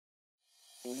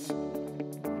Hey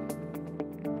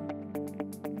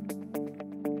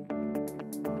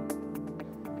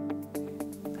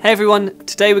everyone,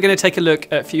 today we're going to take a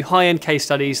look at a few high-end case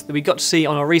studies that we got to see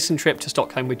on our recent trip to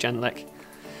Stockholm with Genelec.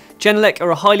 Genelec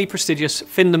are a highly prestigious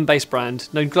Finland-based brand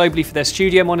known globally for their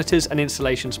studio monitors and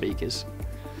installation speakers.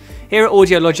 Here at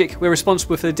Audiologic, we're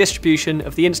responsible for the distribution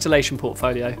of the installation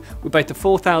portfolio with both the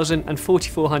 4000 and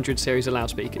 4400 series of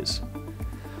loudspeakers.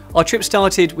 Our trip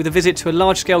started with a visit to a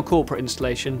large-scale corporate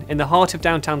installation in the heart of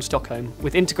downtown Stockholm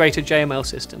with integrated JML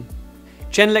system.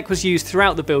 Genelec was used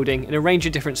throughout the building in a range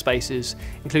of different spaces,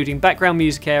 including background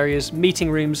music areas,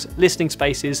 meeting rooms, listening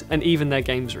spaces, and even their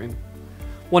games room.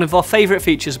 One of our favourite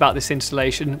features about this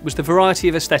installation was the variety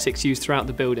of aesthetics used throughout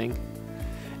the building.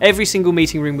 Every single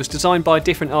meeting room was designed by a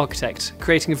different architect,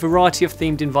 creating a variety of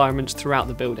themed environments throughout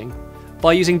the building.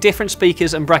 By using different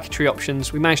speakers and bracketry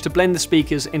options, we managed to blend the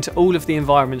speakers into all of the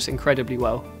environments incredibly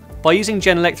well. By using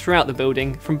Genelec throughout the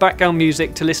building, from background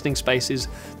music to listening spaces,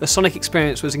 the sonic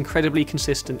experience was incredibly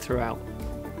consistent throughout.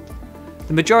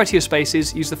 The majority of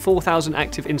spaces use the 4000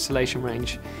 active installation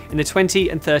range in the 20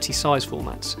 and 30 size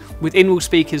formats, with in-wall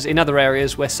speakers in other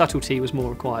areas where subtlety was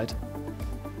more required.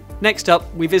 Next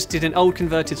up, we visited an old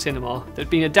converted cinema that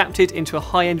had been adapted into a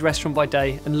high-end restaurant by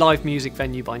day and live music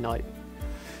venue by night.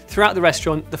 Throughout the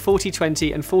restaurant, the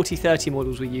 4020 and 4030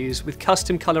 models were used, with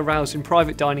custom colour rails in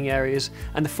private dining areas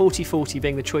and the 4040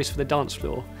 being the choice for the dance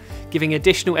floor, giving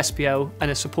additional SPL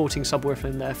and a supporting subwoofer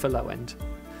in there for low end.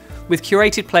 With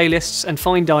curated playlists and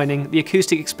fine dining, the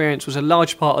acoustic experience was a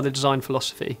large part of the design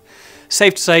philosophy.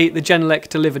 Safe to say, the Genelec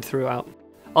delivered throughout.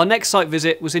 Our next site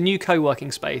visit was a new co-working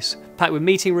space, packed with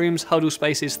meeting rooms, huddle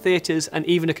spaces, theatres and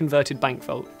even a converted bank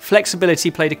vault.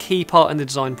 Flexibility played a key part in the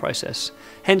design process,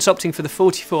 hence opting for the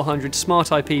 4400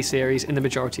 Smart IP series in the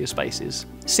majority of spaces.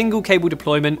 Single cable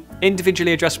deployment,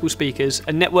 individually addressable speakers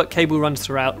and network cable runs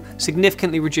throughout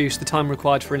significantly reduced the time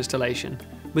required for installation.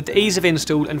 With the ease of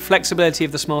install and flexibility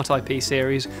of the Smart IP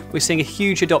series, we're seeing a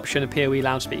huge adoption of PoE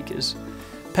loudspeakers.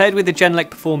 Paired with the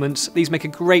Genelec performance, these make a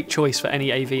great choice for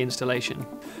any AV installation.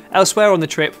 Elsewhere on the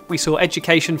trip, we saw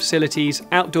education facilities,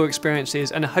 outdoor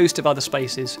experiences and a host of other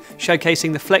spaces,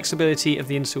 showcasing the flexibility of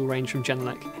the install range from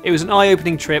Genelec. It was an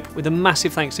eye-opening trip with a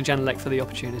massive thanks to Genelec for the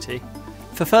opportunity.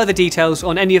 For further details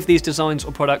on any of these designs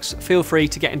or products, feel free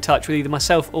to get in touch with either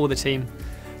myself or the team.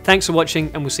 Thanks for watching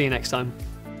and we'll see you next time.